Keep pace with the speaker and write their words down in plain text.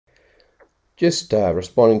Just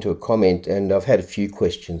responding to a comment, and I've had a few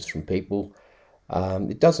questions from people.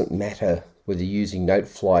 It doesn't matter whether you're using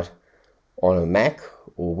Noteflight on a Mac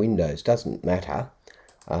or Windows, doesn't matter.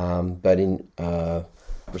 But in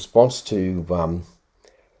response to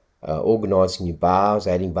organizing your bars,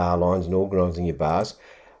 adding bar lines and organizing your bars,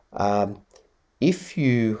 if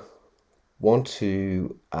you want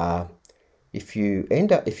to, if you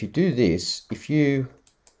do this, if you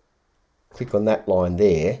click on that line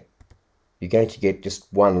there, you're going to get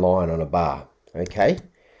just one line on a bar. Okay,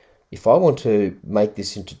 if I want to make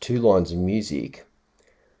this into 2 lines of music,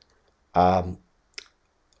 I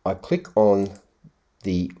click on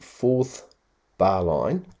the 4th bar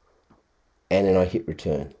line and then I hit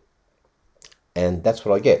return, and that's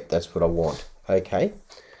what I get. That's what I want. Okay,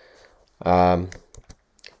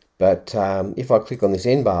 but if I click on this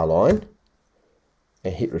end bar line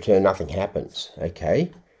and hit return, nothing happens.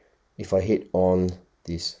 Okay, if I hit on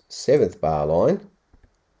this 7th bar line,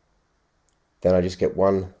 then I just get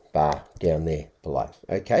 1 bar down there below.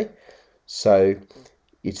 Okay, so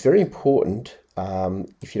it's very important,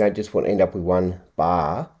 if you don't just want to end up with 1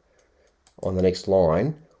 bar on the next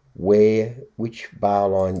line, which bar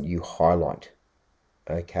line you highlight.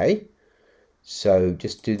 Okay, so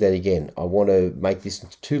just do that again. I want to make this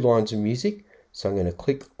into 2 lines of music, so I'm going to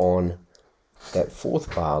click on that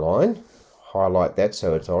 4th bar line, highlight that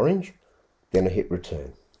so it's orange, then I hit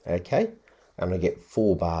return. Okay, and I get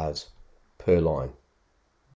 4 bars per line.